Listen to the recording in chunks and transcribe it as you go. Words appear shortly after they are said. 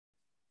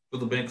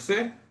Tudo bem com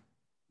você?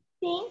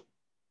 Sim,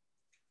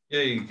 E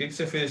aí, o que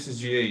você fez esses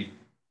dias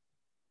aí?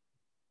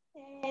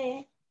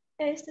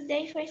 eu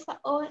estudei,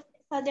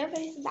 só deu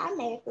para estudar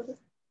método.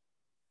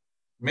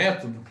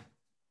 Método?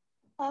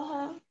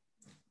 Aham,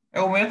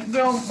 O método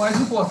é o mais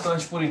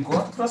importante por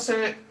enquanto para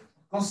você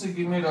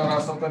conseguir melhorar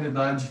a sua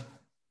qualidade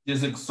de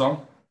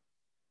execução.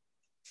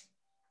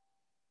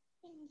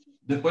 entendi.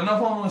 Depois nós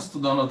vamos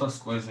estudando outras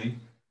coisas aí.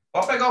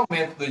 Pode pegar o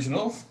método aí de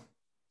novo?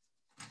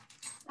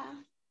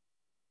 Tá.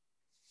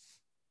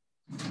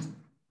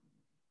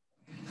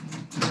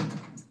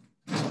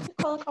 Vou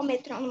colocar o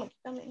metrônomo aqui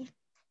também.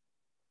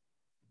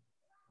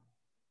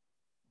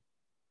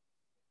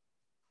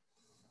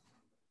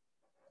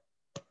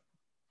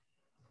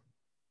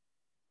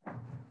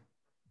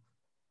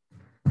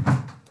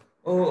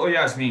 Ô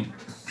Yasmin,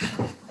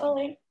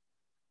 Oi.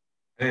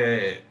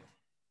 é,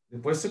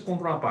 depois você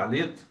compra uma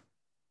paleta,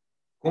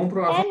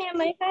 compra uma. Minha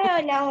mãe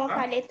vai olhar uma Tá?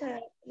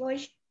 paleta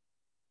hoje.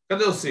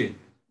 Cadê você?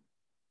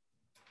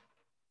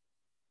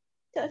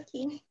 Tô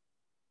aqui.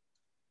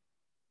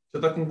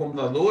 Você tá com o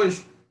computador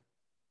hoje?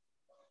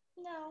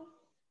 Não,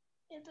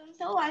 eu tô no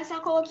celular, só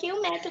coloquei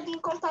o método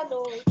no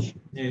computador hoje.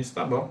 Isso,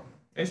 tá bom.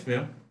 É isso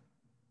mesmo.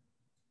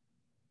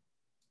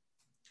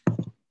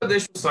 Não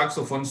deixa o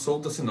saxofone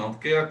solto assim não,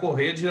 porque a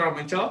correia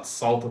geralmente ela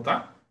solta,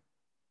 tá?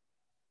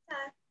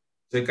 Tá,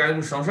 Você cai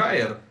no chão já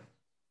era.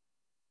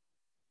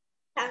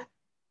 tá.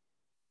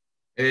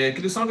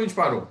 Que lição que a gente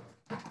parou?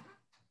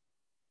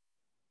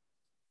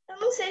 Eu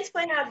não sei se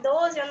foi na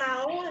 12 ou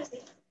na 11.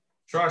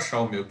 Deixa eu achar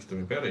o meu aqui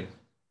também, pera aí.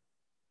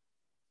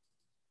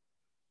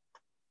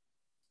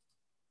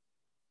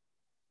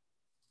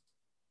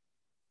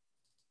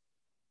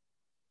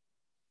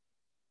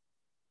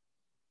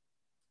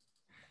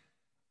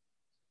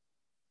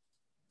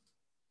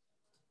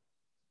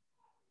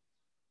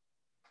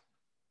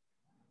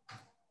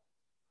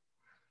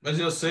 Mas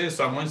eu sei,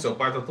 sua mãe, seu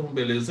pai, tá tudo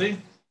beleza aí?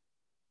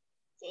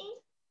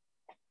 Sim,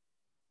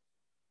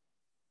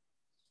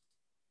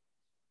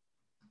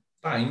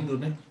 Tá indo,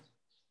 né?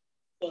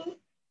 sim.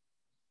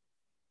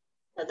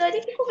 Tô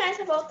doida que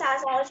começa a voltar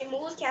as aulas de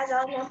música e as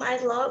aulas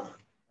normais logo.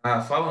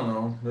 Ah, fala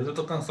não. Mas eu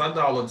tô cansado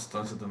da aula à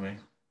distância também.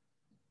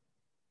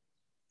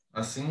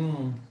 Assim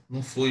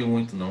não flui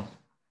muito, não.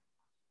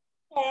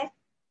 É,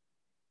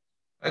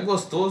 É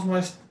gostoso,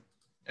 mas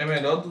é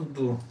melhor do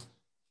outro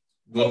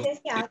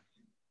presencial. jeito,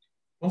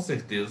 com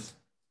certeza.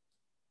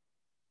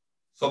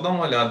 Só dá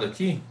uma olhada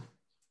aqui.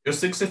 Eu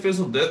sei que você fez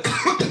o dedo.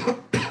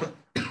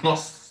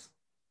 Nossa,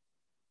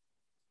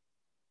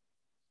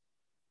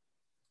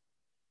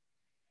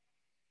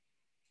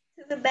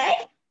 Tudo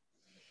bem?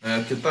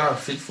 aqui tá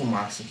cheio de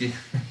fumaça aqui.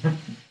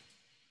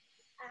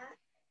 Ah,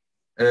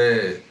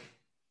 É,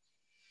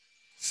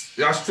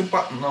 eu acho que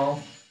você.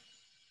 Não,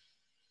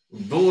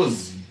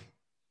 12.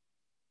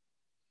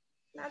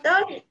 na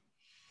 12?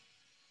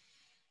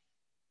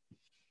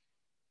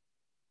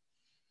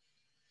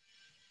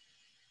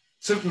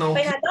 Você, não,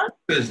 Foi que na 12?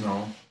 fez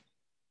não.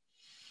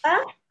 Hã?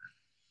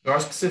 Eu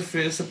acho que você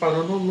fez, você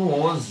parou no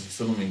 11,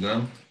 se eu não me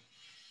engano.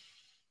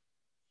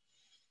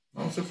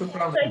 Não, você foi Eu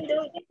para tô em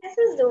dúvida entre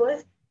essas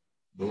duas.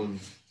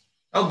 12.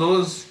 É o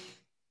 12.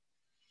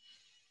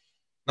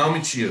 Não,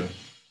 mentira.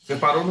 Você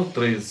parou no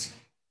 13.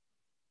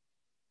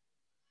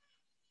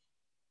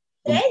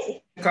 O 12 13?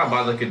 tinha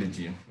acabado aquele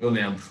dia, eu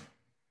lembro.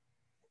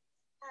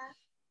 Ah,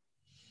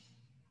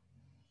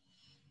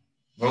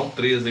 Vai o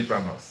 13 aí para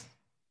nós.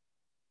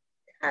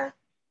 ah.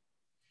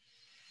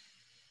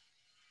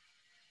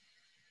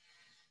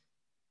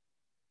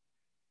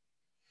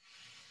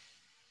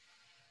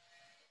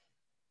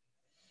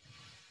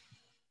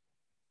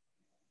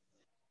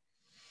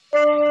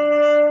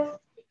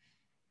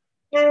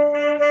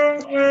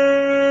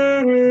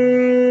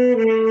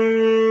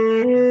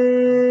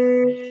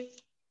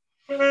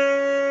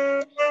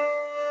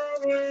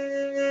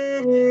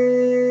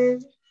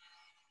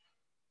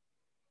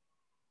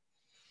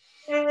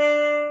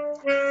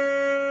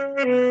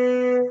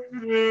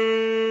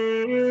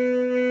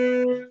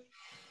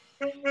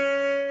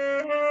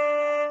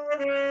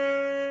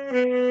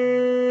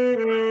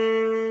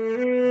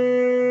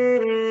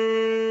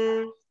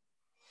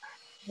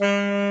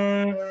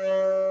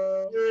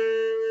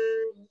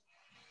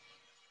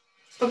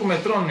 Você tá com o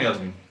metrônomo,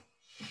 Yasmin?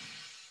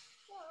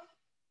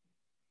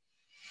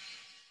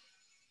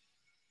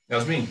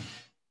 Yasmin?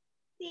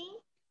 Sim.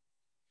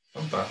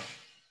 Então tá.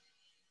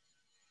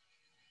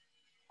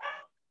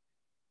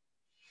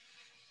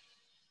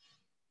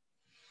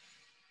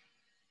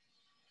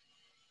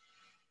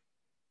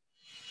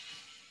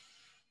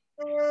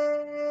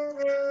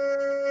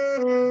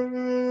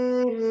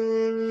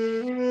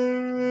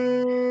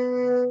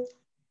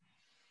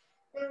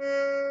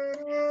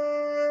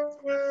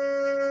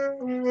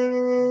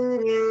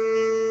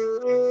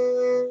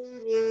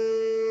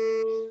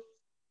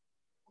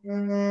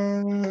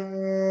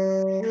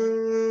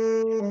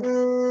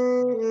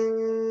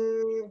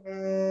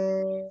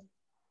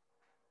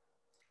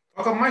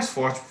 Toca mais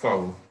forte, por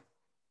favor.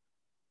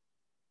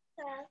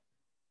 Tá.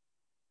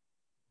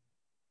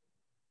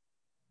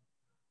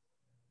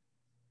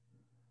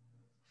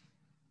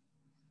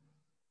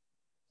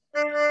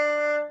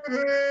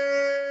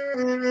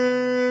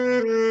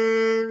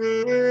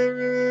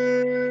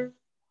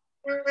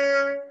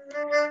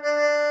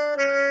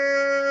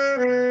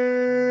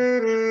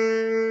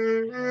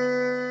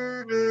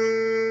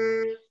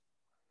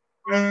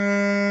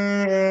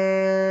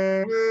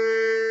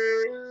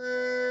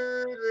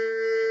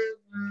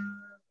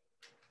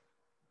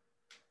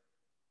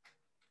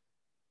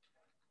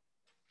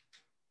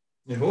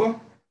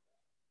 Errou?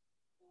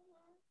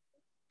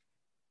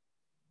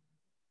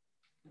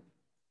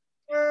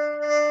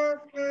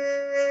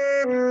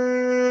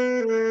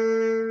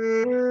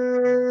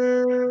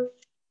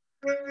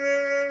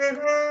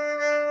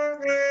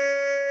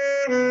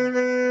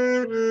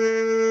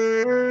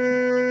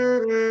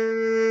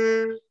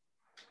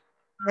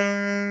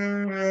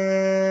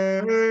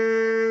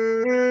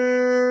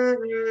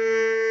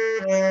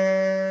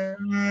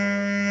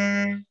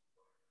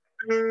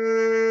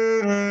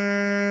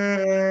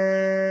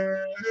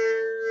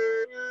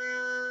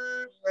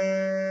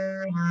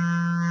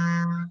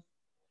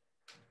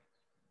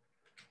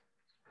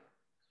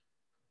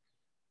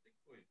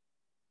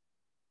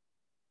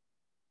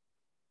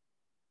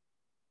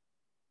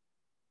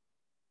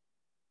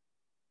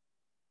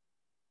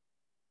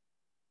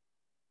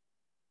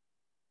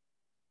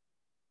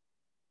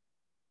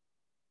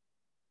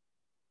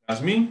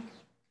 Yasmin?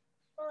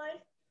 Foi.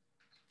 O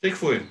que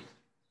foi?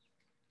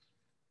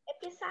 É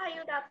porque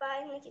saiu da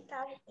página que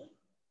tava aqui.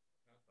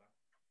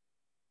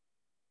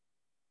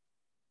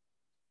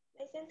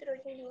 Mas entrou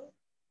de novo.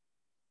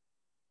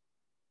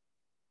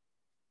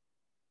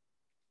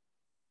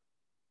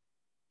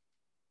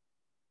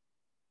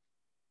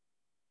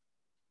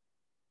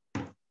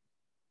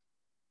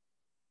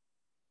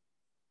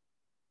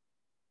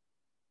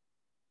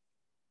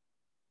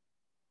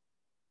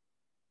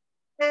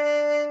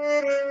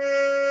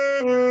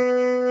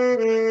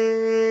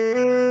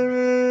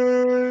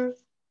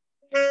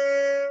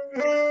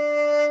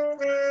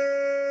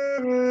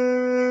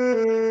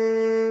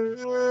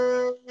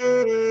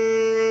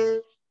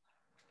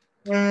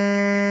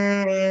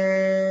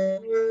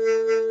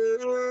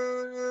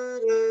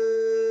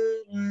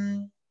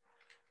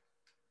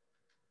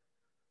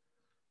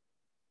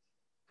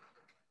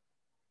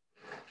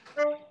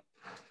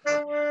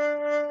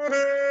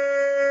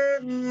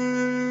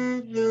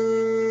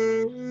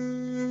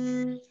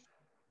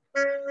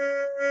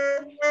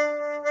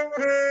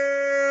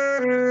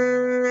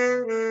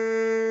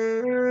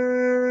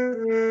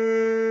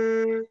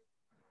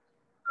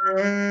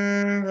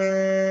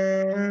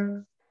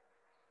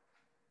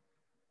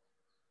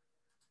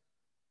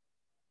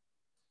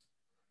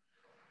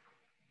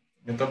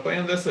 Eu tô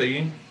apanhando essa aí,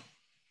 hein?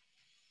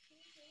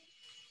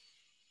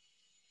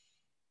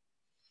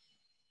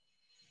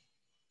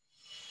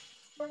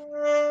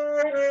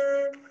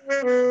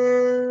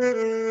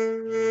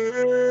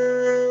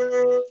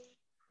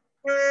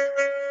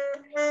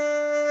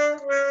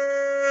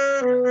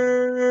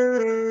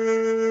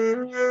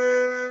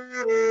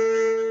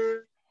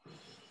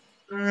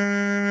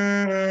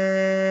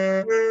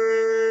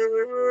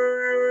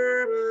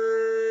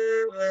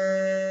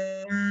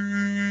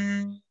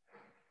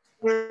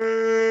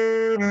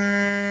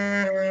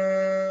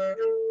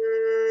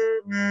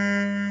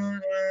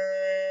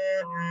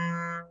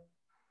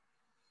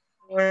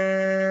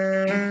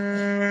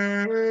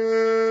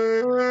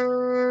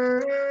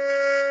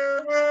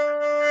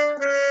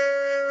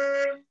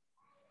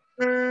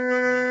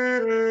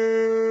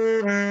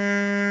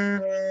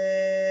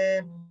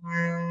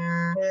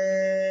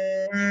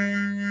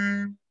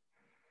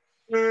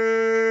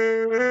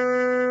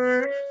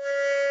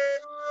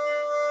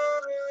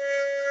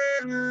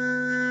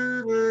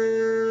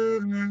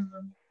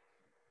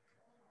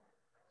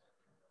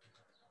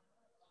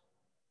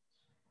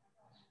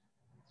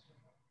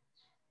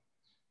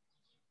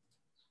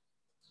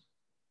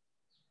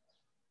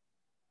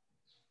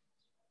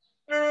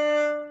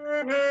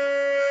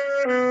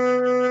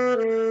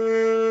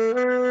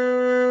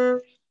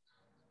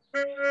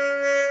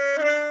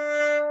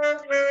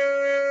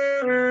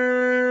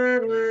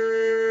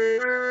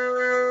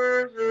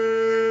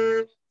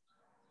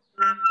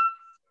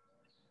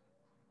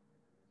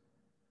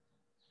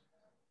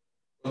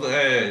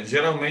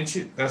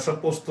 Geralmente essa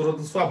postura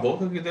da sua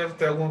boca que deve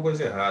ter alguma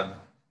coisa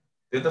errada.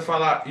 Tenta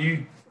falar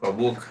i com a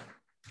boca.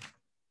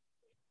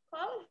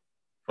 Como?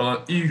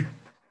 Fala i.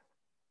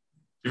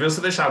 De vez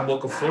você deixar a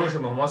boca frouxa,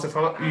 normal, você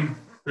fala i.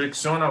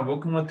 Flexiona a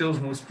boca e mantém os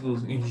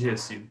músculos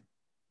enrijecidos.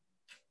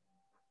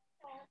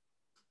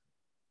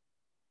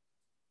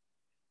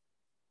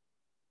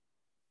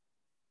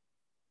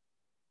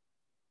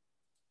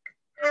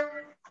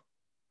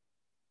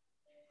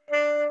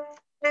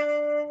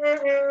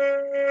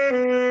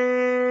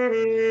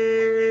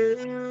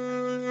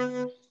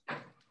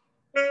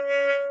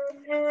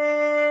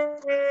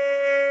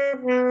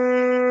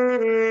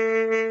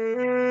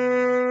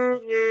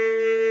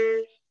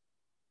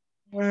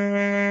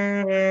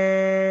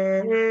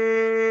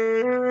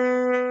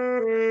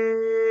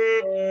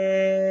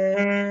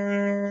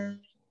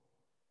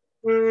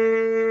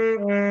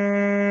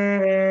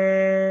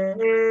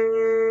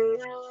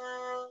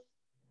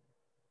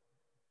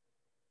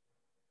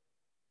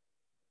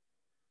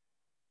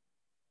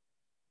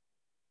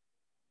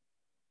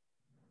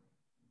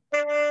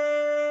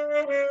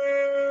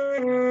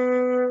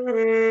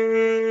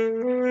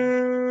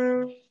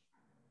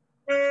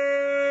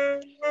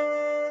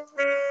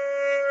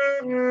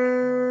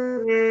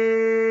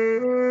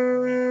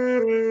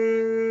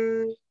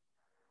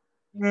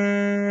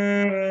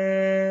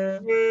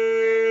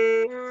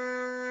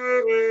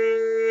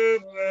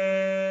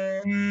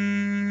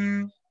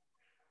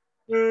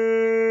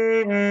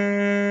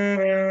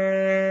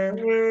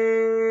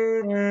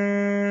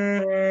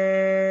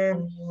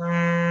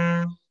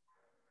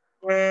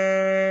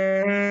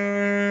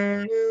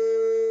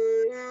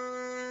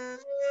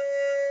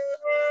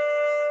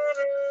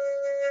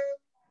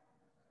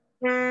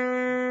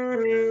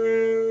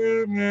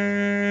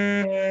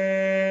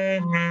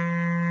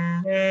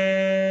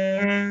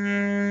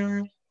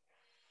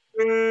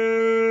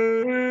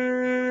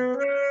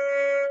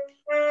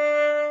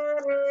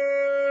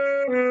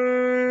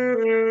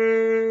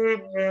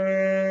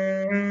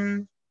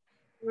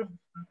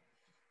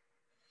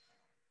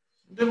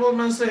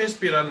 pelo menos você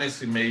respirar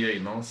nesse meio aí,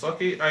 não. Só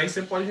que aí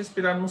você pode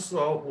respirar no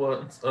sol,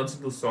 antes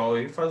do sol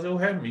e fazer o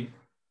ré, mi.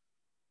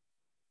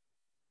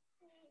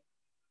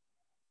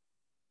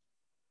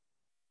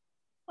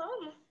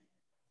 Como?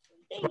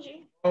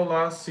 Entendi. Sol,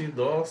 lá, si,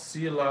 dó,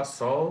 si, lá,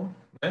 sol,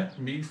 né?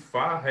 Mi,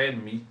 fá, ré,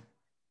 mi.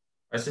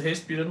 Aí você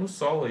respira no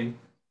sol aí.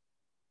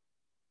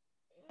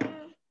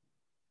 Hum,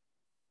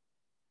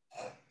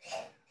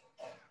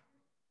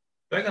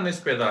 Pega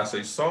nesse pedaço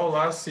aí. Sol,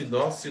 lá, si,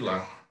 dó, si,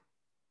 lá.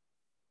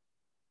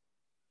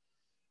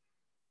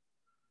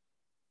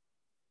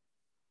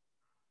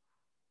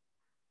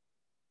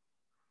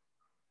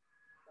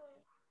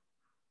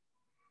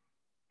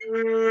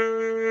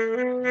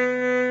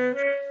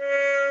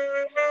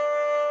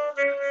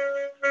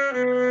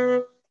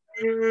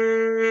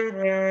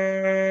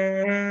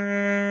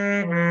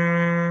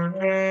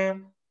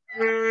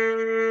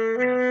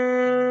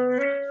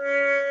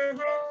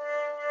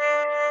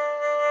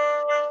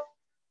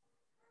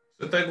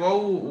 Você tá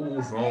igual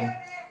o João.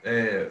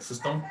 Vocês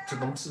estão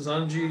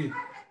precisando de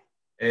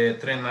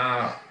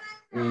treinar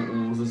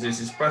os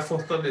exercícios para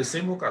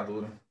fortalecer a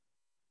embocadura.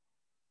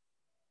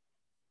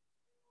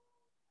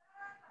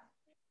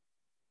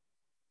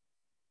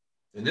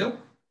 Entendeu?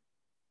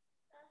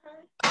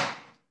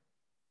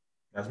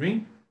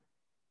 Yasmin?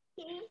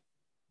 sim.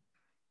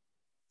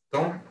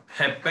 Então,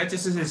 repete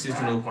esse exercício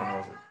de novo para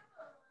nós.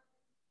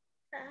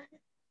 Tá.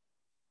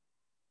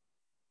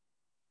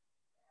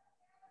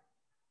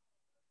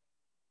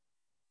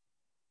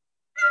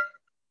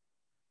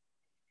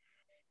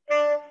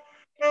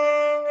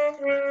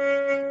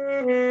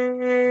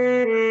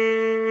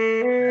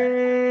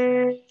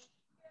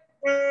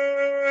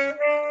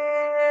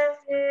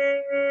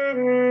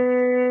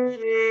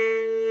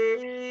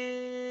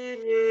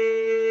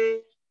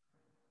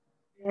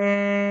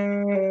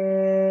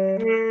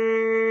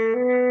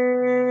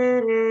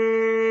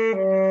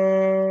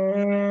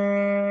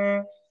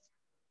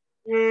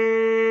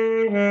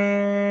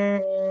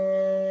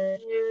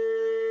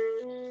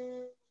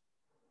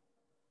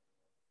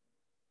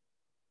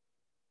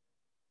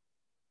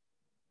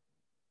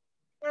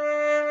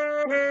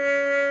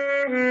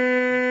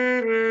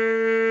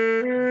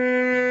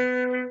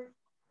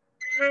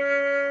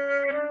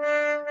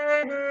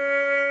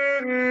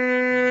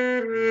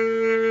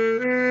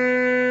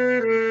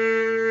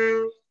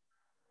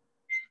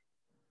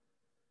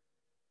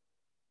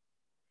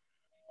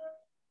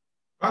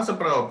 Passa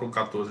para o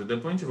 14,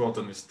 depois a gente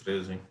volta nesse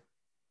 13, hein?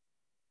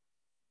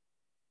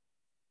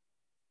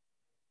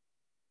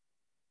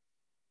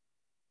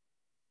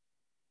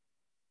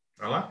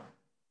 Vai lá?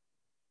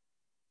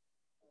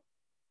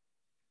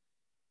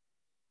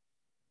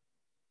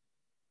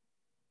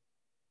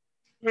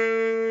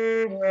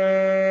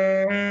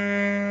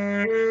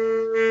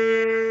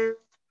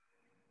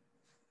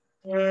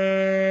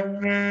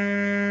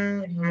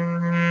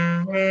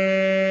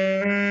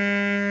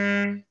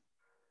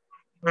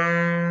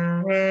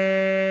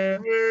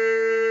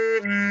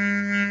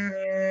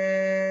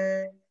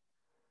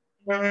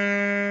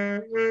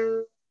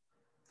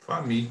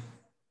 Fami.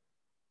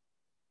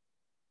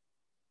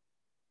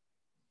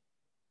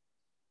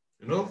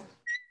 De novo?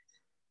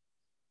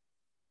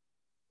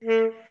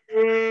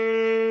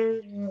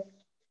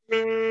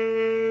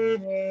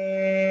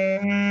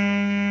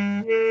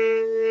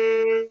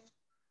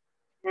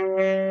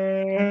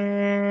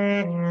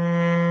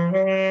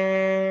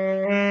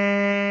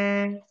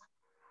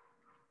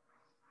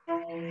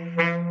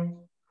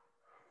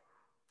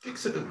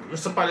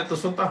 Essa paleta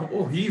sua tá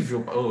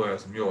horrível, ô,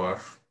 Yasmin, eu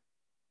acho.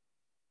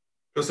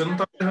 Você não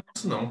tá Assim, errando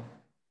isso, não.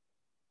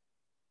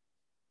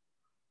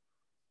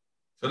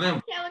 Você lembra?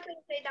 aquela que eu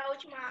usei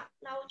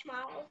na última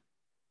aula.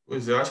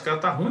 Pois é, eu acho que ela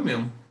tá ruim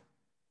mesmo.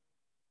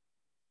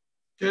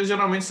 Porque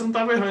geralmente você não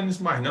tava errando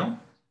isso mais, não.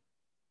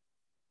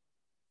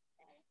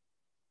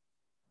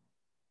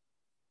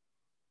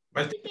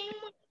 Mas E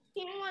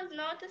tem umas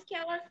notas que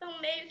elas são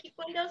meio que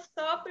quando eu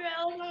sopro,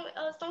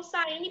 elas estão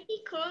saindo e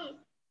picando.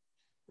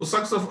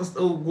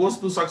 o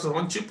gosto do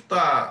saxofone, tipo,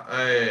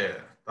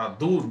 tá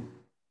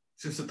duro.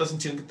 Se você tá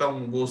sentindo que tá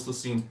um gosto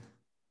assim,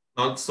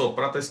 na hora de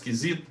soprar, tá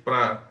esquisito,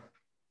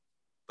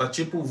 tá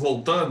tipo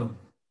voltando,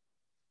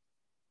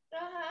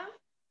 Aham.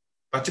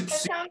 tá tipo Ele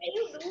seco, tá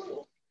meio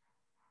duro.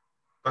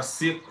 tá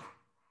seco.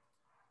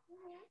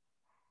 Uhum.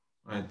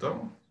 Ah,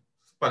 então,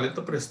 esse paleta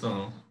tá prestando,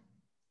 não.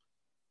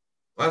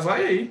 Mas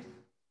vai aí.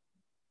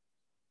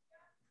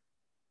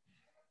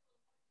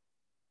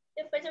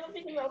 Depois eu vou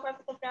pedir meu pai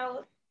pra comprar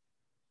outro.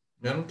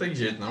 Eu não tem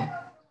jeito, não.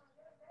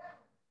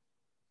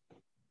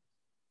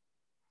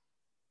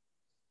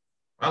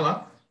 Vai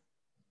lá.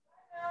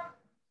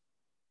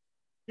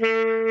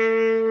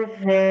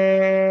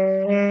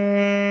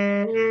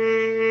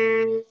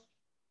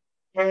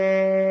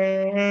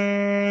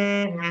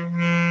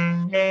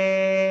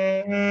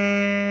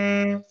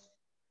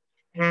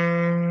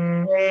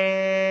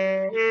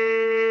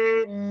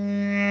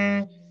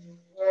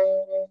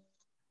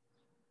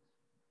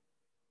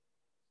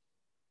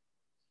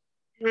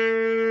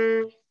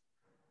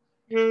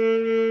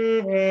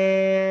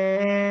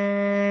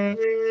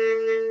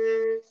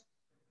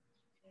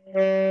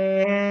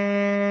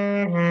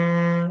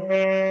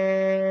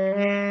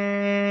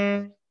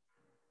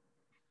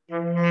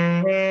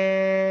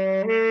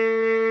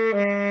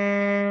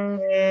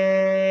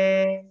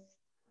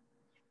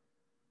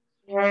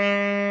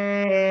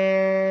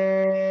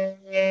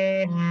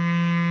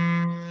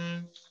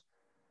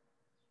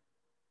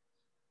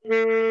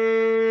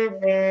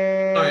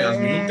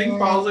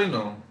 pausa aí,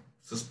 não.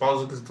 Essas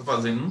pausas que você está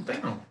fazendo, não tem,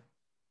 não.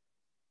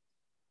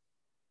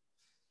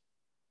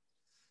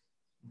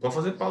 Não pode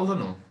fazer pausa,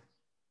 não.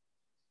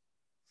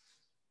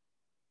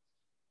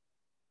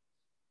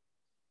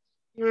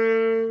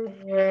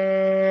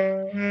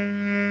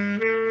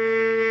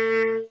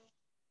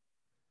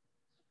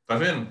 Tá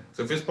vendo?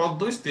 Você fez pausa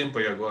 2 tempos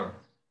aí agora.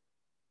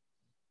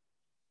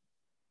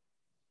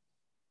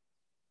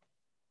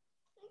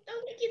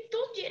 Então tem que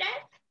tudo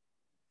direto.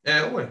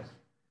 É, ué.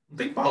 Não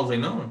tem pausa aí,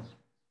 não?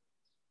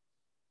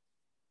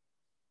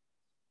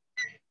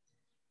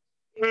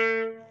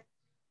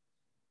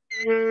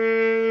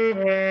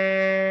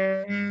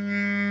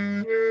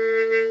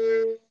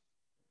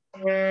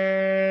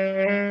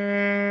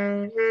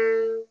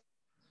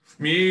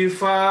 Mi,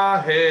 fá,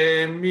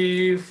 ré,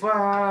 mi,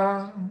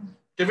 fá.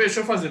 Quer ver?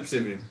 Deixa eu fazer pra você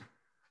ver.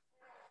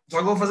 Só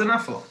que eu vou fazer na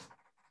flauta.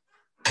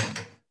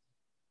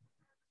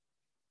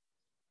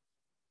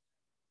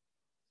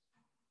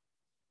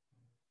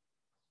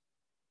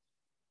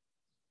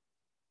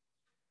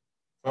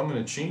 Só um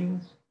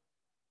minutinho.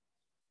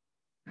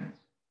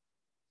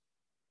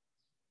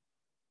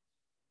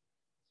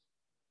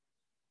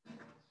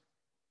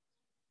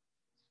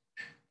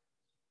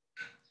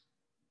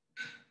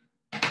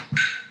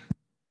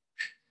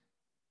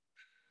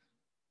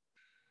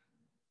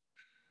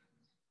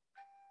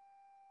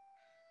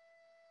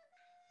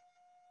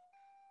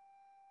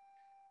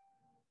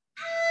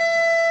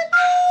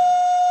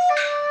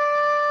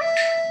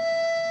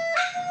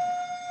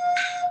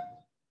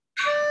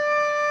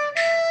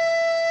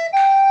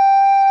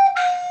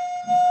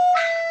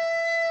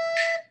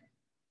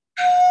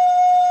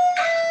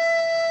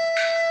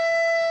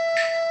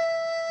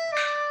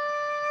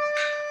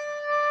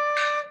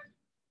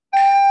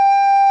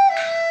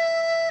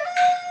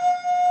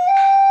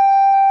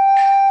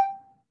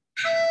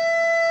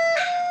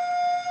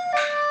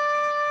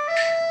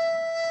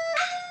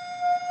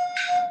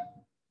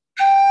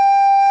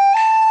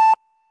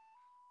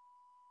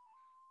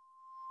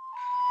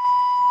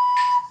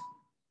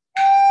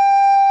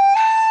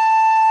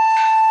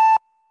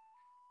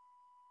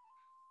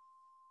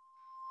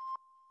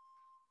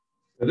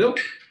 Entendeu?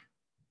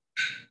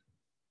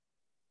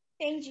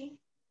 Entendi.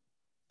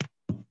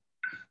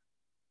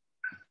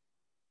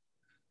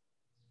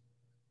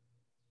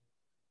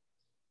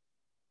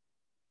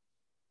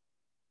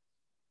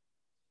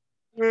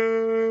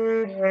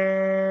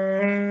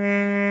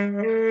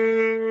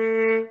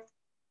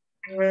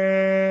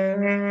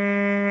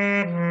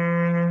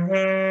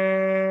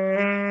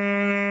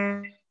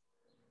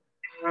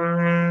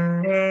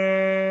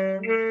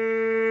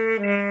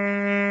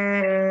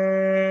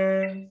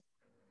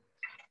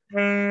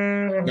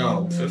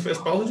 Não, você fez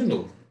pausa de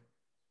novo.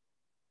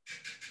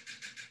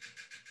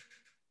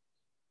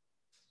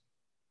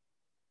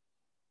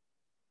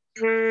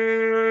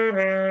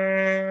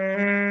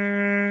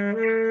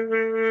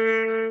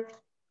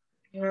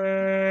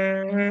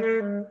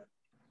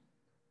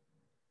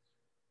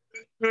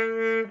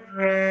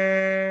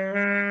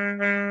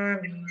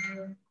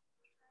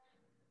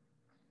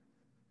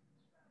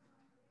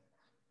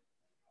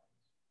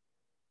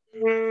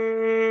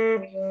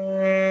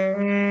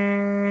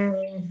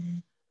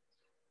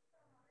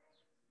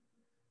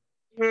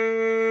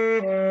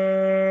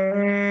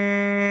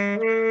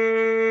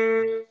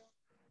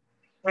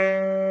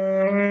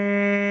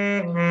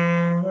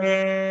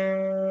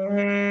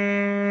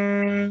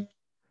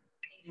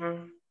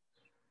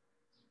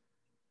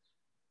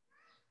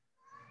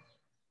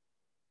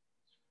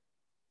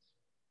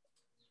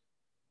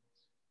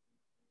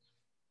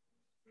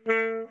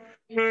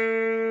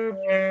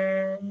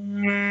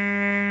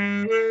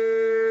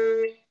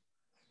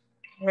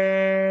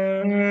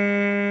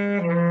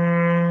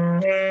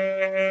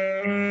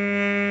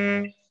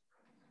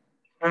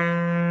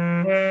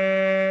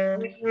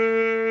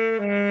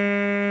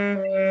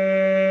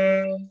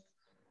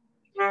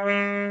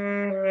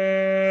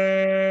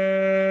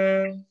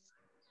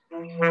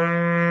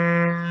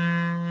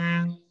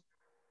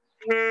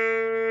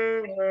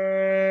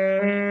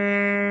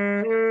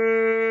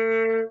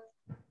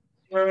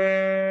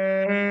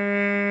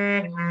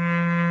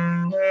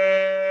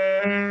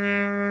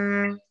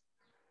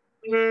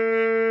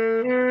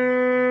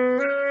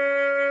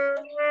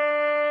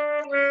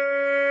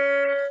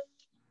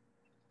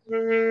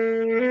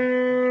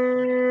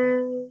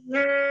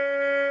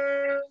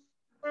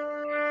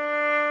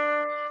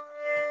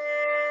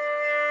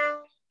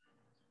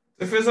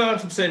 Você fez a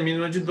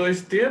semínima de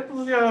 2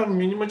 tempos e a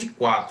mínima de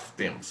 4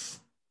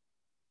 tempos.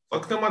 Só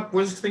que tem uma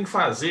coisa que você tem que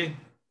fazer.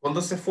 Quando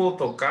você for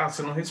tocar,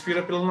 você não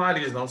respira pelo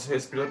nariz, não. Você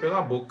respira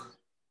pela boca.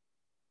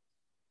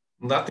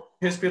 Não dá tempo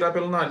de respirar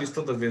pelo nariz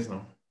toda vez,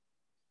 não.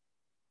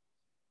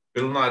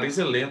 Pelo nariz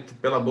é lento,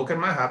 pela boca é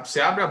mais rápido.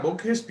 Você abre a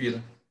boca e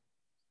respira.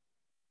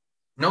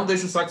 Não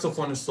deixa o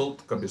saxofone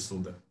solto,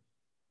 cabeçuda.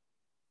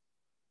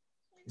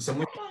 Isso é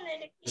muito Tá bom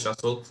nele aqui. deixar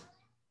solto.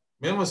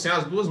 Mesmo assim,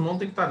 as duas mãos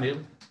tem que estar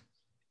nele.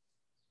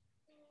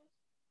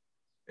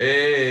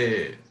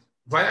 É...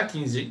 Vai a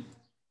 15, hein?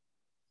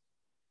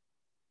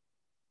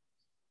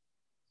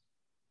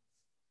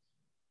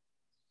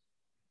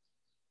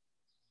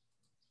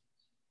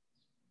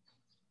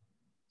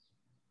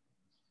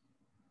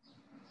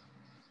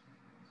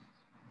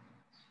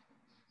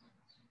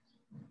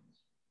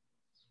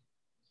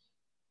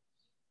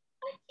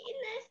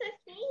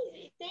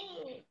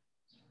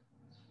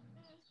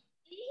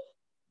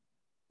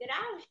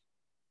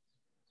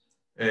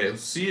 grave? O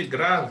si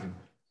grave.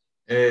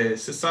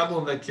 Você sabe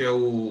onde é que é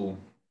o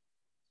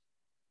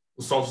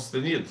sol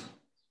sustenido?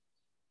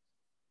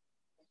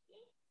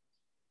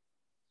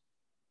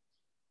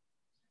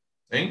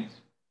 Hein?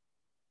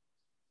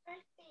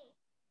 Assim.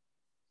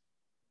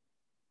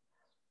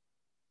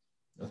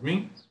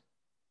 Yasmin?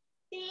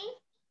 Sim.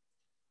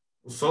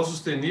 O sol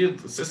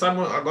sustenido, você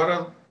sabe,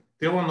 agora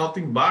tem uma nota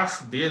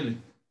embaixo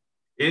dele.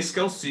 Esse que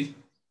é o si.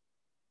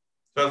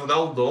 Você vai dar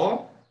o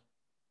dó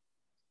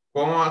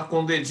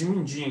com o dedinho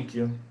mindinho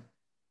aqui, ó.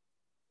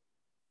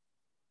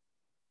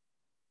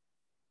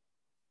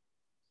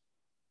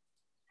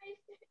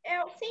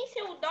 Sem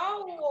ser o dó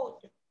ou o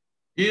outro?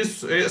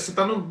 Isso, você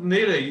tá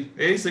nele aí.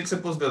 É esse aí que você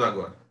pôs o dedo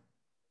agora.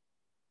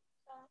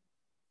 Tá.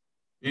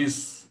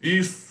 Isso,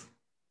 isso.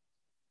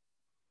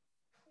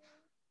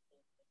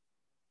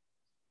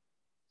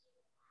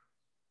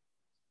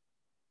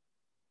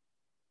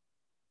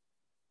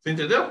 Você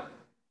entendeu?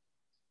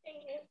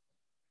 Entendi.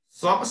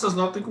 Só essas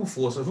notas com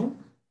força, viu?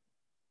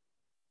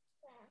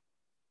 Tá.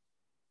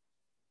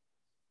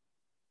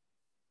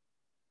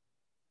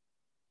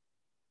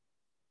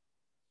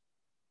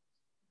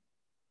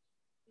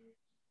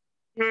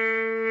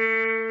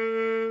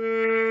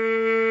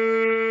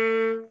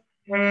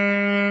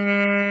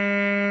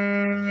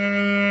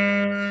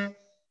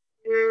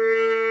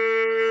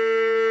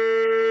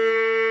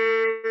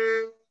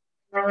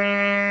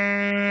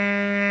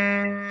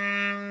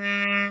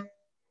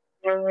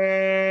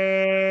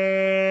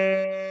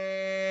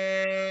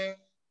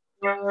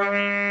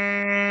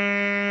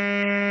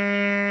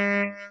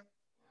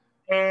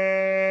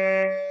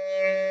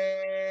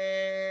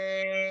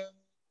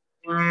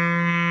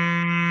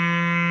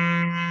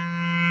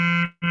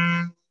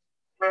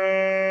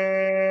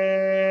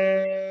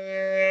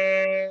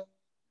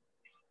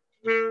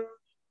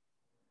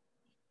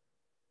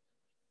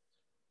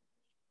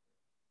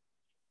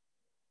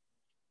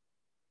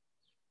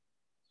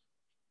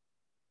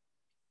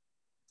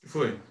 O que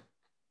foi?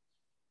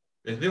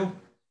 Perdeu?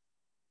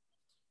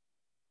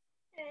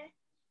 É.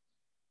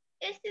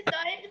 Esse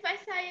dó, ele vai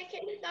sair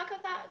aquele dó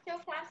que eu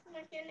faço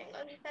naquele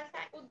negócio de tá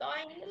saindo. O dó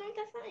ainda não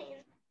tá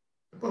saindo.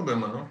 Não tem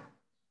problema, não.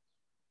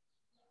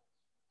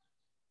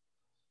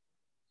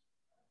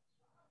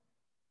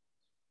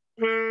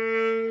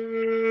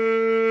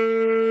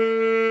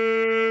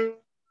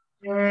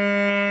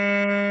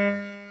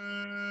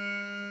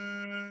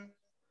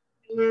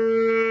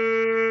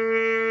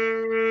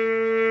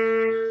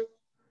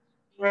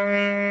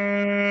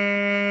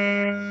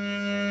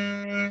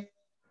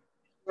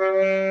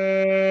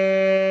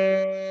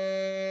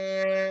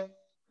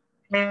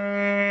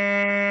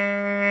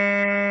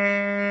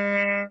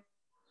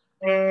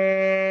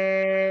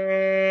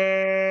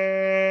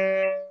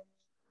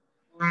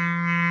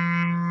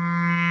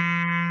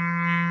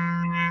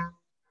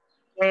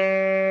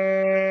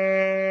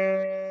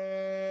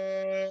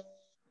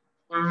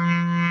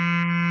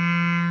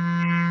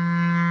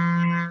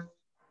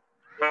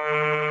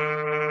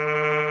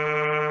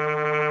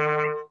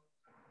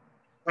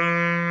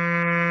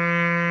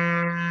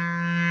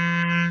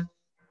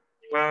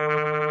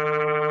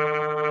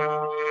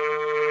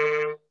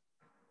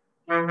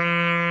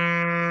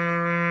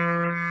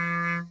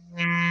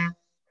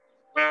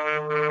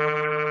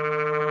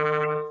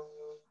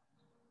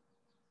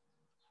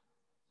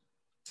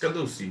 Cadê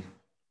o si?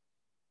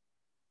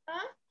 Hã?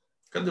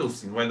 Cadê o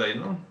si? Não vai daí,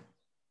 não?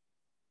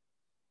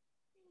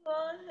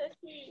 Nossa,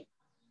 aqui.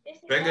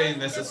 Esse Pega dó aí me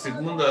nessa demora.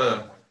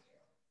 segunda.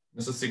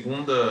 Nessa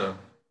segunda.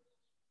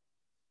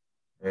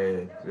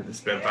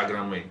 Esse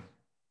pentagrama aí.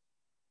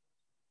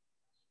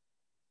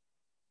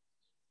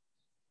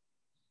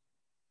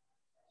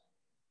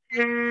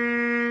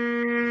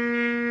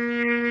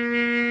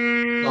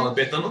 Não,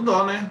 apertando o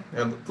dó, né?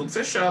 É tudo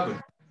fechado.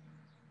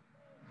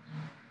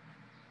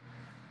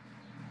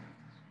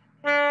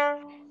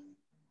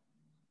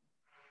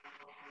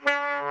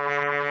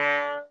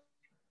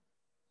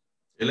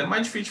 Ele é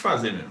mais difícil de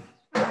fazer mesmo.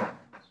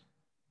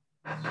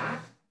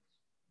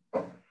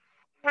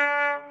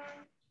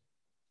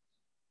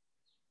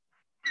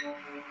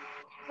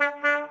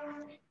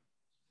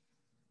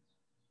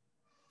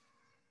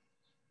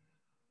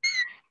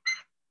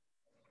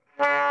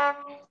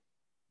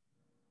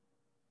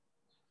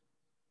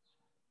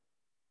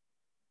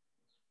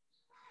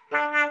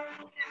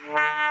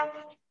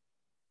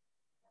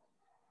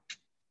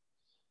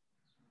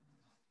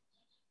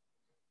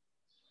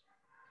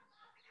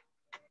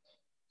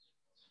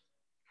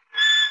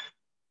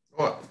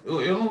 Ó,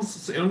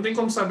 eu não tenho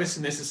como saber se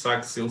nesse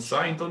saque seu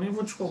sai, então nem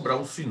vou te cobrar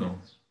o si, não.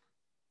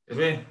 Quer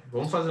ver?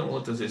 Vamos fazer um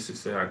outro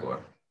exercício aí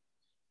agora.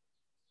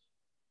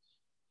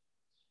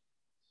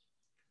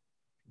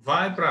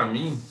 Vai para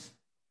mim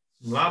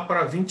lá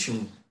para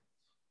 21.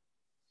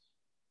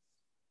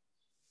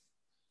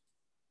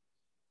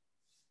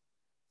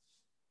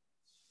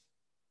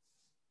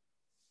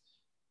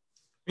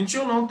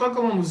 21 não, toca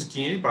uma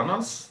musiquinha aí para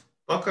nós.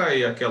 Toca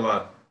aí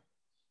aquela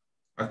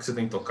a que você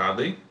tem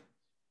tocado aí.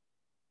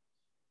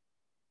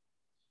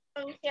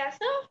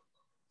 Anunciação?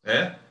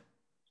 É?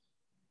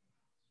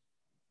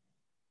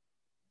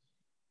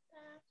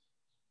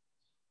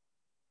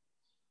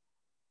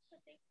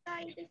 ter que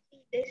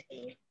sair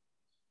desse.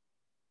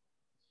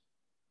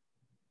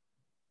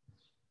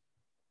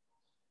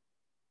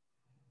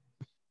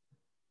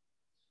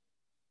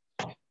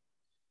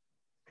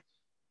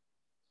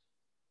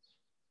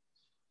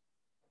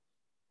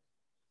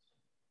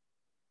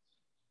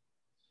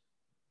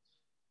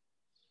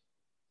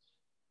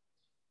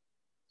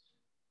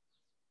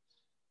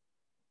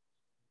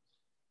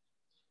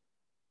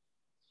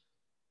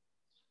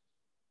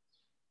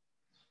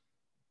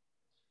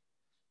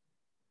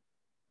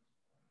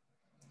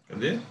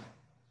 Cadê?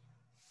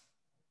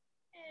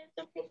 Eu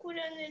tô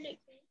procurando ele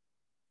aqui.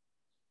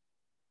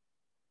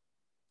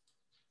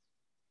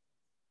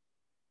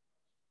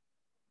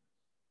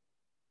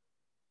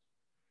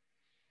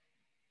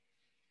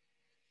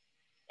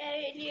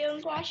 Eu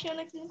não tô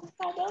achando aqui no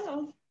computador,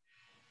 não.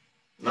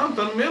 Não,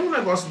 tá no mesmo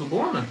negócio do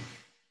Bona?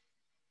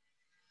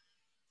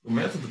 O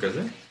método, quer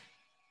dizer?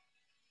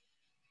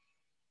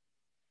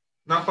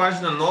 Na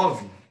página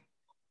 9.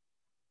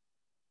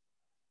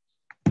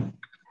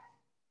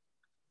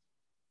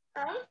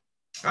 Ah?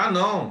 Ah,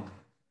 não.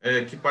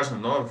 Que página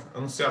 9?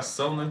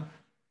 Anunciação, né?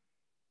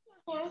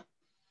 Uhum.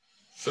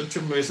 Deixa eu te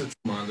ver se eu te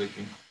mando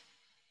aqui.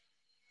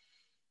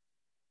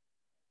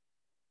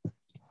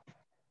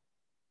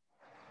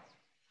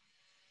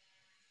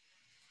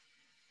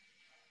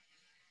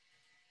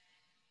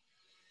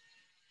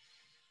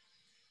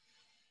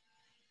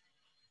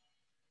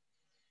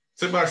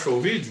 Você baixou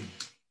o vídeo?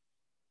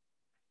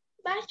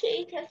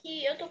 Baixei isso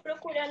aqui, eu tô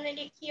procurando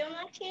ele aqui, eu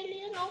não achei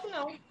ele de novo,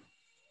 não.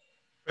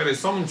 Peraí,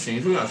 só um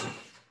minutinho, viu, Yasmin?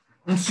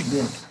 Um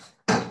segundo.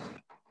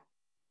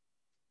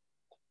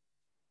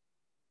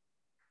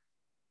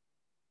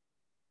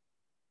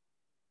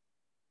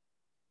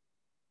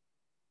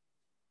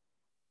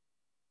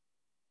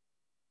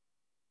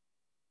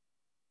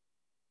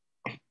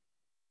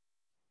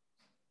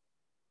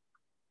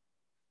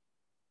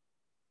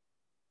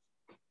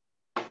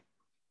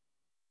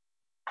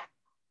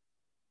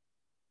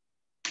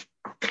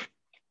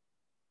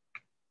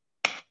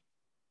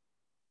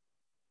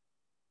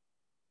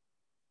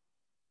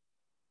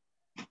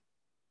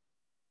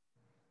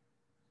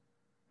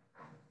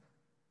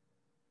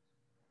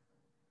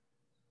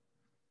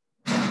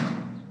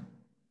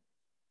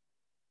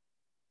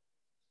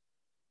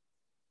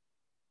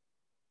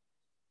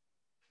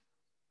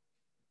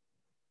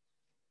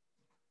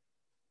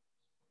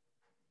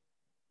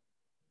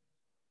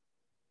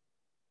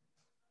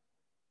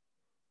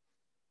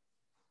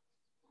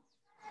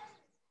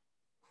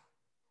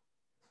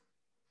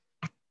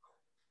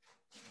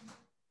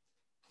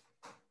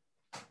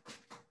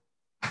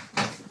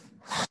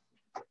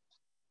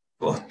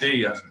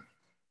 Cortei, Yasmin.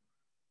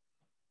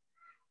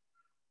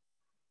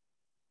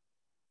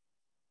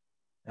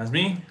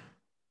 Yasmin?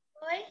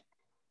 Oi?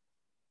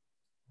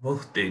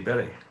 Voltei,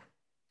 peraí.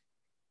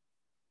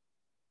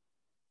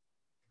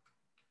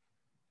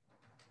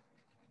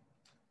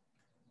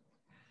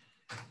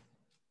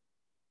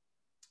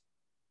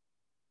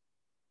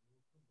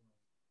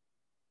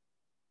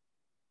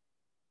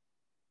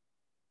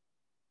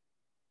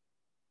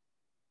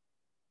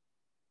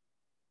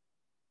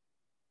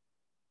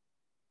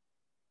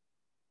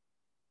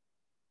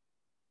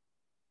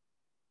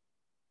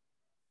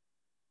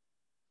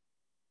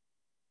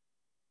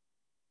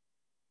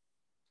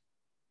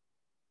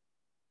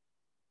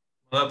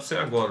 Vou mandar pra você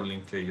agora o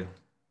link aí, ó.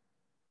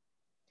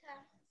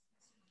 Tá.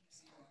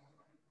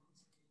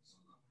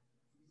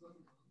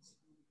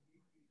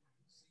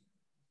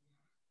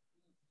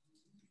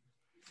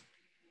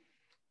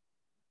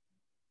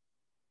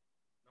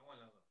 Dá uma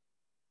olhada.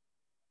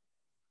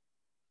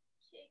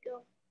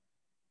 Chegou.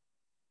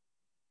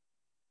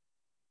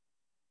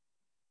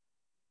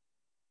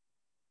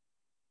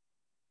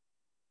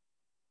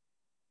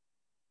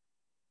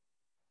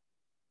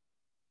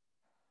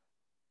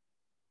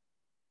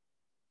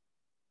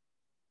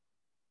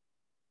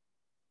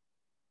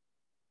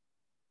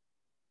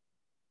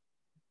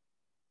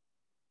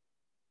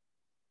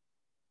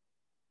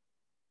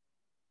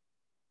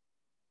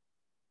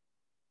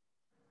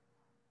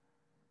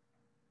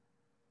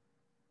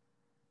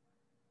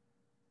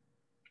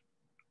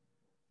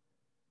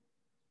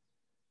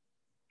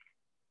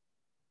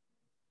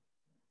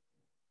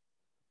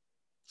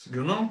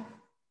 Seguiu, não?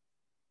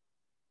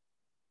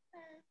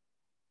 Ah,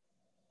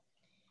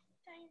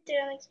 tá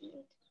entrando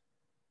aqui.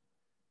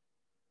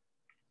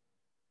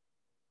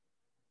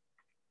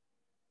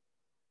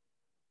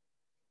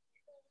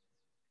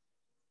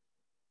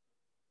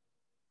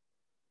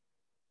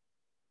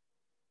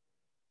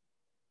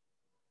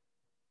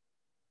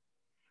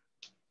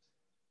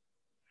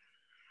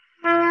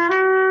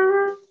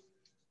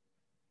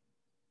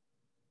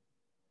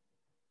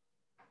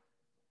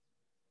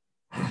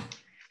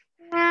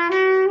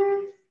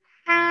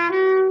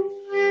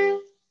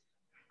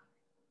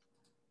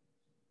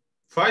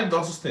 Faz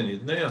dó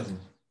sustenido, né, Yasmin?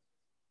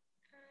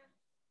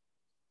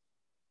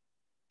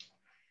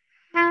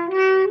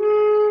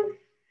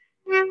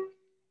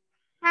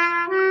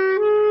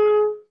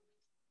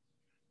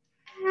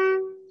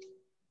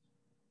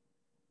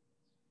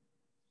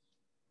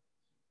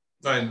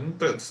 Vai, não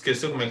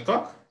esqueceu como é que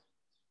toca?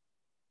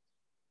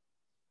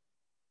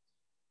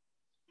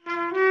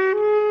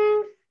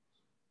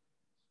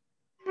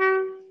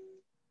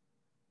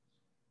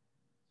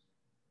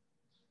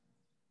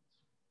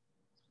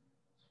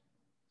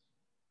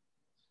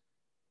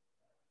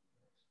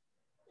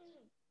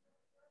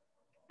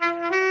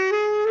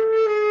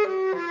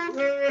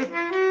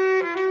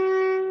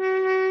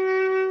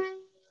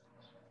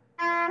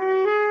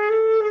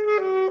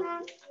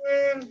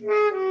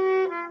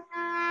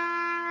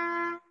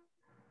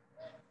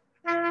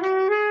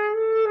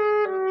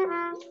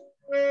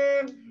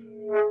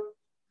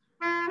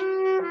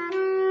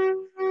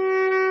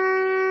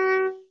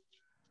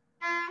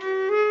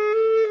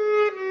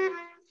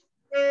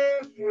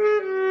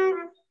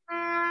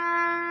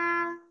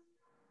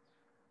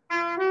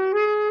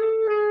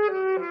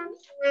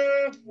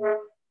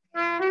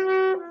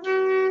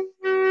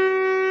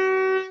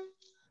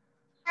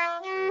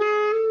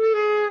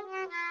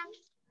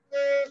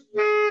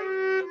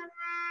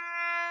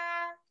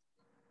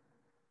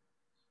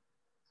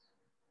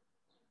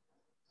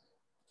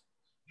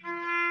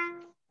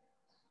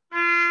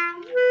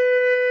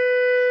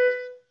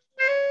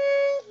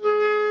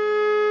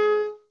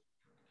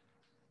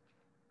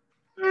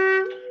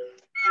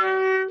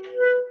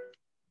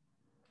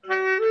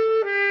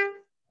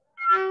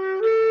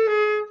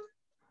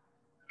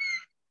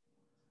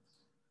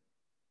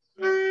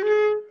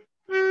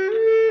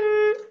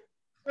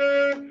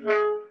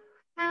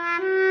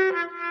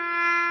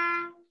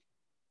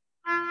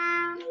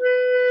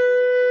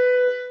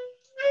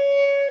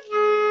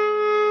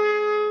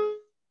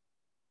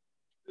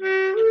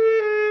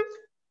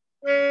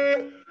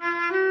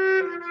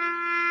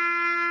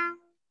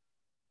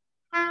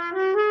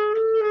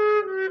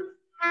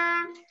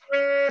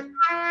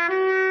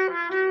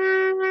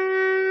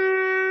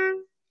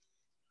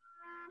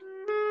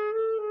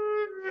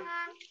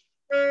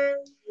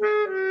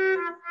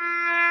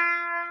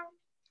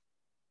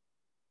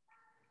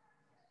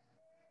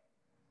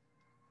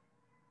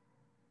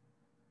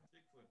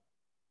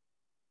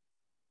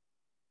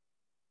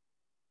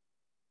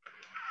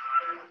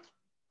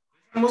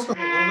 A música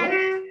rolou, não?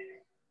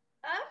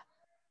 Hã?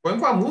 Põe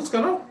com a música,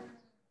 não?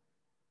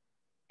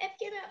 É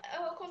porque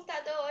o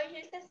computador hoje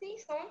ele tá sem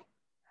som.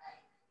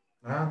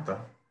 Ah,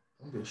 tá.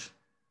 Então deixa.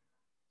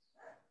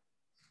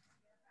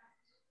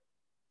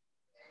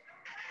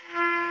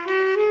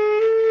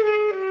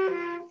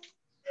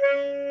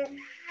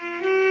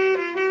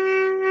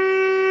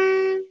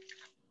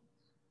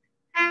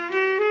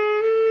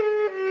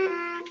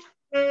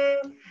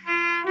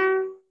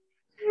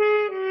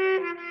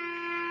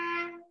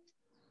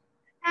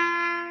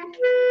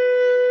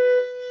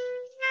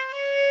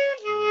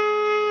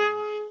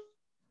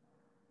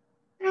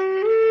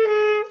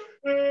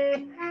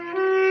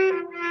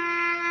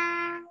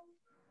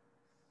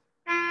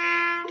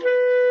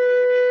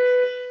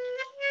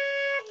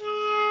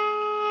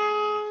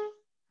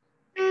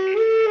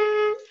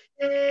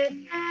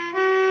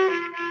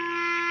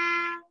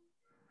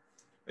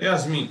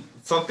 Yasmin,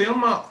 só tem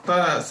uma.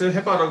 Tá, você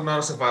reparou que na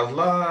hora que você faz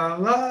lá,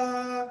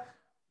 lá,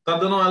 tá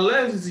dando uma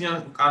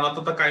levezinha, a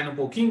nota tá caindo um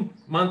pouquinho?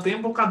 Mantém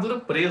a bocadura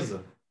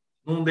presa.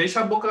 Não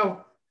deixa a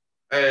boca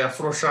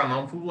afrouxar,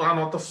 não, para a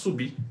nota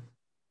subir.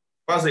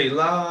 Faz aí,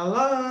 lá,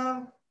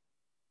 lá.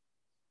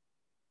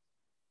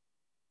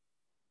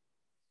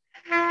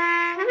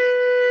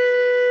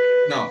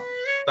 Não.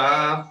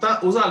 Tá,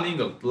 tá. Usa a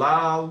língua.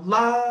 Lá,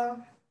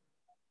 lá.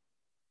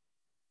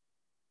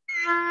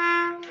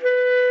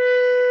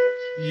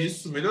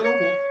 Isso, melhorou um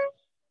pouco.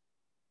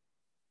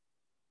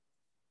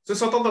 Você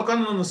só tá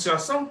tocando na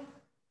anunciação?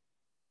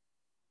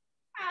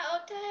 A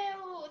outra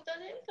eu tô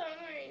tentando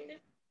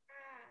ainda.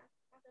 Ah,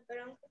 nota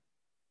branca.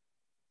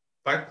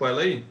 Vai com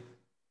ela aí.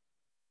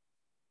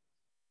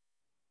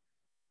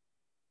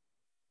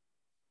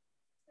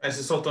 Aí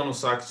você soltando o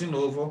saque de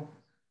novo,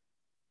 ó.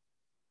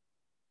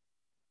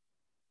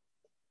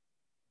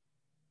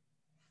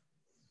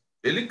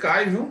 Ele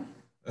cai, viu?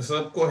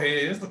 Essa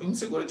correia aí não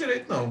segura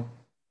direito,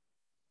 não.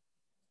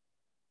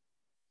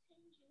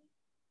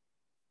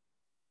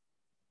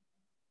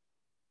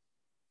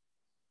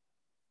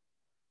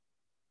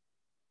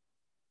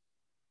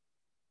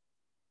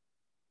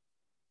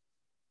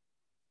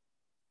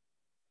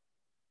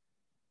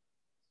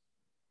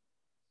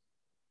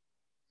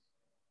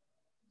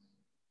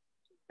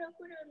 Tô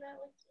procurando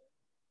ela aqui.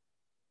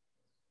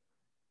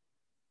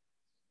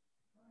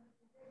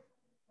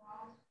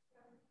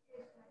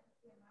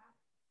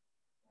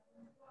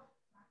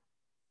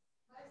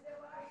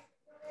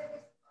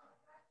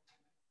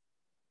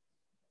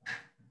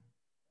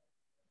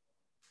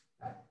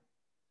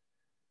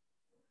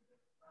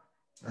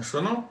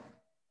 Achou não?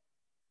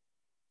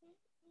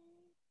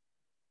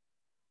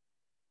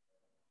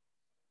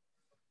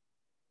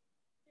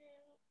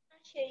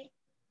 Achei.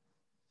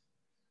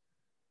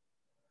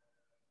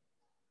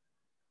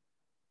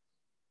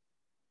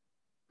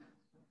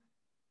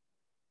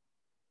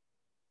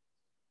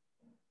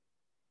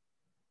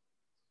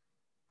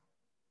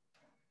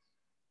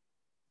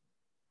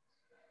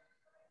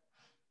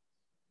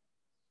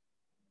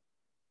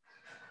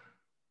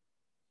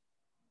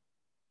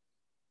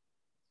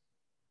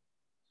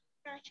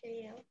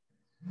 Achei ela.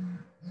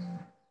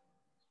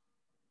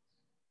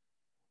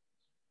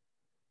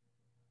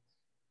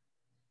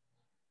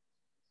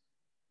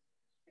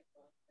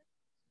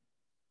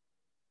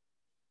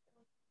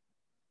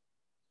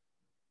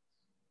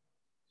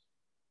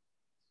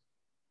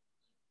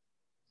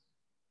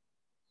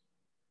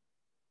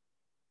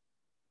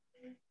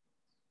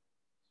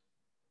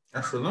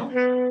 Achou não?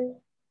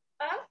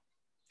 Ó,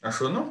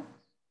 Achou não?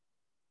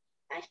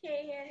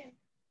 achei. É.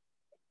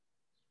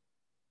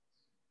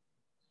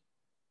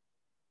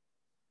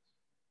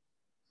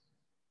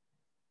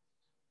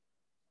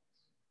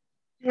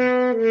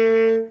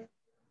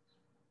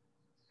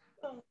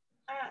 Bom,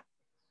 ah,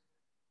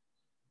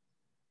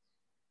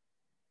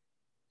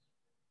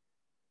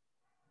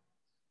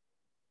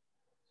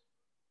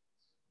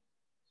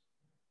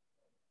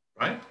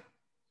 Vai?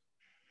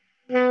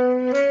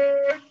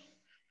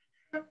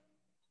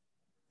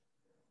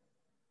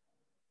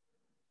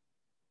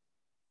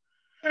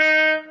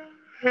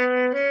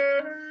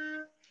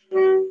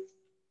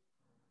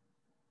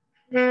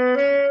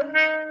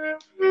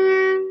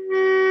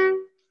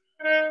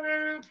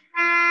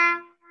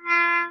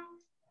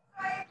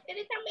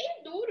 ele tá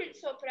meio duro de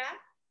soprar.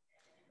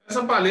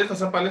 Essa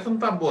paleta não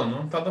tá boa,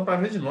 não. Não tá dando pra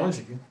ver de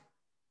longe aqui.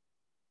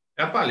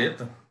 É a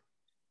paleta.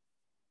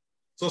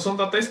 Seu som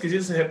tá até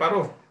esquisito, você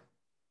reparou?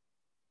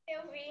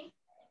 Eu vi.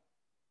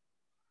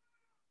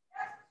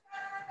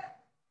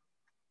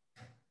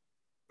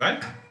 Vai?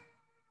 Tá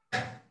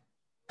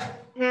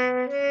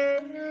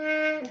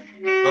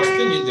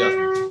sustenido,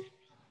 Yasmin.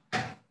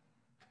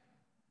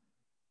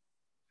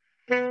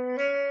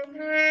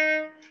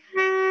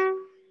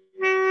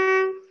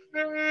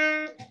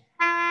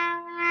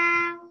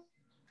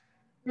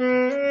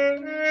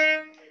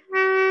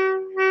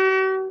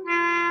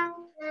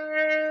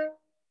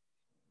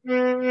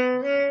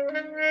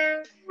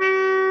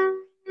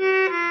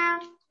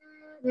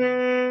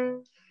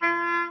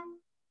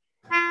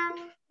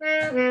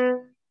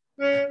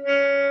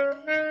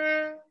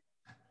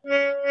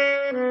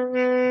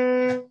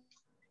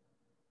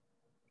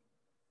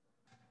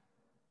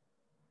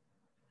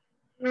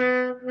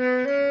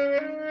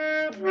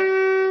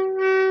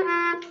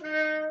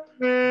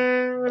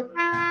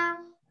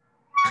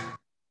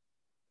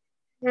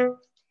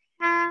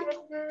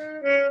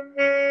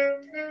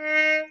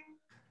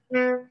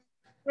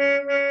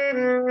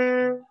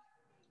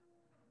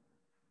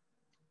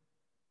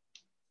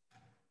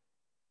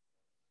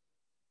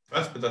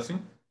 Faz esse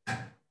pedacinho.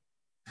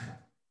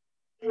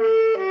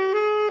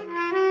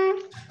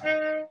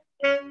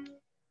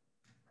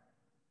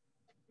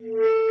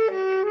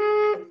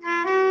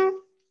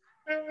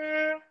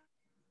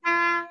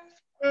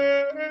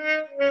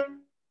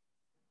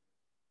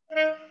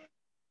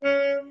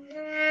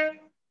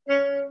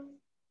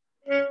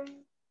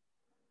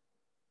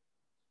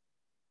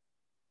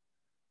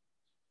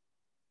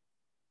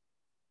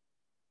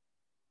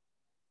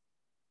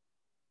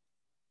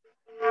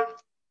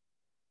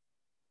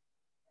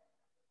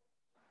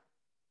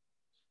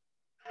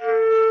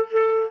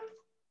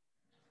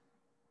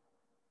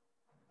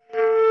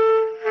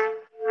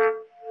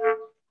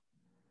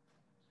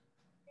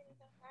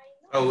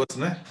 A outra,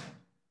 né?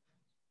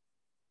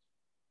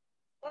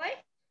 Oi?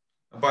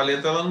 A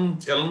paleta, ela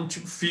não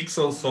tipo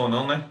fixa o som,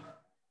 não, né?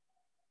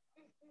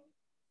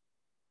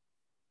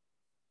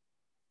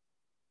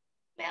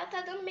 Ela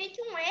tá dando meio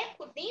que um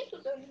eco dentro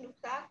do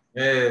saco.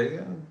 É,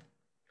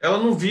 ela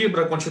não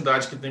vibra a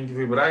quantidade que tem que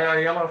vibrar, e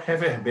aí ela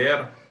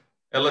reverbera.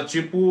 Ela,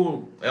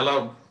 tipo,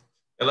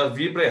 ela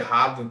vibra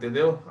errado,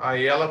 entendeu?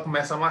 Aí ela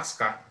começa a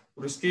mascar.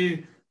 Por isso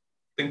que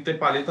tem que ter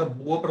paleta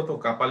boa para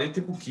tocar. Paleta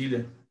e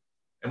coquilha.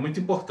 É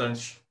muito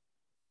importante.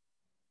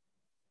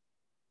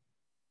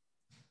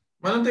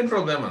 Mas não tem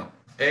problema, não.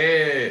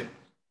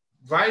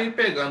 Vai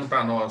pegando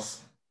para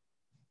nós.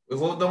 Eu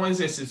vou dar um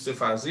exercício para você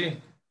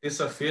fazer.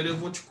 Terça-feira eu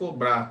vou te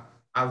cobrar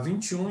a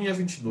 21 e a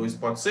 22,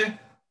 pode ser?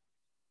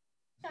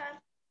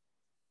 Tá.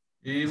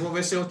 E vou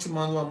ver se eu te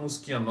mando uma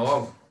musiquinha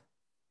nova.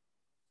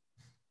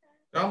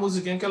 É uma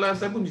musiquinha que ela é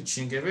até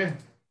bonitinha, quer ver?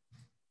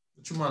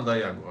 Vou te mandar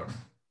aí agora.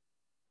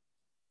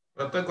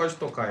 Eu até gosto de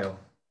tocar ela.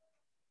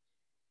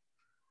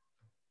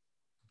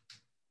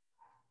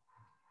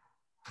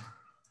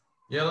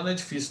 E ela não é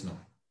difícil,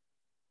 não.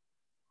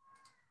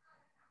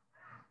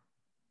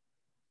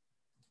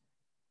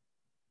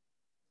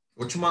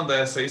 Vou te mandar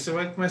essa aí, você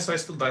vai começar a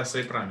estudar essa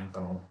aí pra mim, tá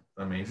bom?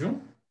 Também,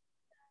 viu?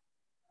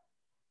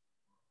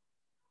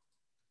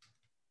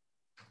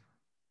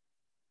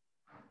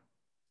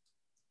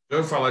 Já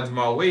ouviu falar de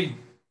Malway?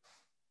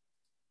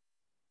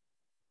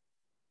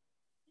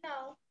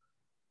 Não.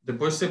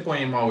 Depois você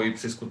põe em Malway pra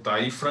você escutar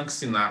aí, Frank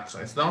Sinatra.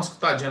 Aí você dá uma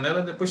escutadinha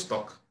nela e depois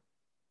toca.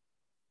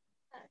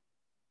 Tá.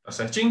 Tá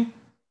certinho?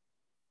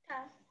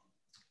 Tá.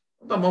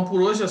 Então tá bom,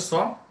 por hoje é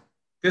só.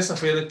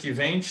 Terça-feira que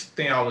vem a gente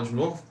tem aula de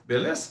novo,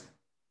 beleza?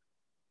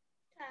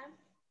 Tá.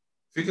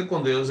 Fica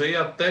com Deus aí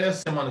até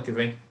semana que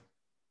vem.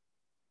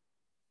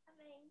 Tá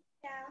bem.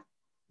 Tchau.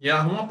 E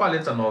arruma uma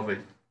paleta nova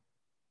aí.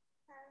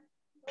 Tá.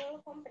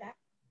 Vou comprar.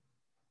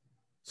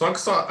 Só que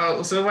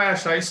você vai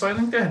achar isso só aí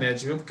na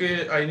internet, viu? Porque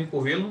aí no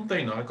Correio não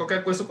tem, não. Aí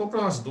qualquer coisa você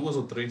compra umas duas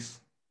ou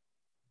três.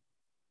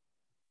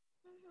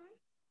 Uhum.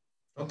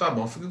 Então tá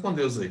bom, fica com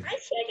Deus aí.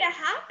 Mas chega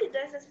rápido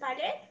essas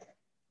palhetas?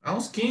 Há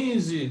uns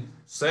 15,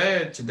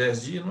 7,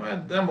 10 dias,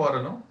 não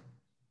demora não.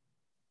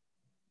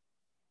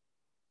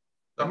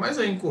 Tá mais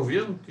aí em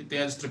Corvilo, que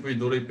tem a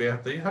distribuidora aí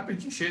perto aí,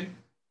 rapidinho chega.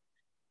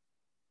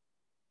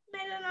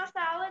 Mas a nossa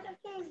aula é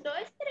daqui uns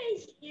 2, 3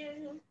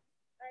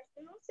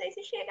 Eu não sei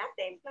se chega a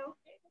tempo, não.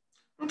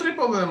 Não tem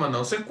problema,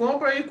 não. Você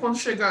compra aí quando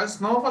chegar.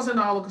 Senão eu vou fazendo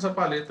aula com essa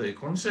paleta aí.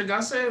 Quando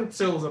chegar,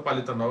 você usa a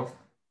paleta nova.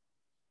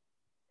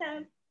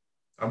 Tá,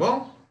 Tá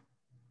bom?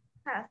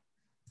 tá.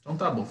 Então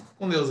tá bom. Fica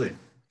com Deus aí.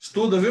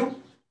 Estuda,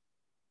 viu?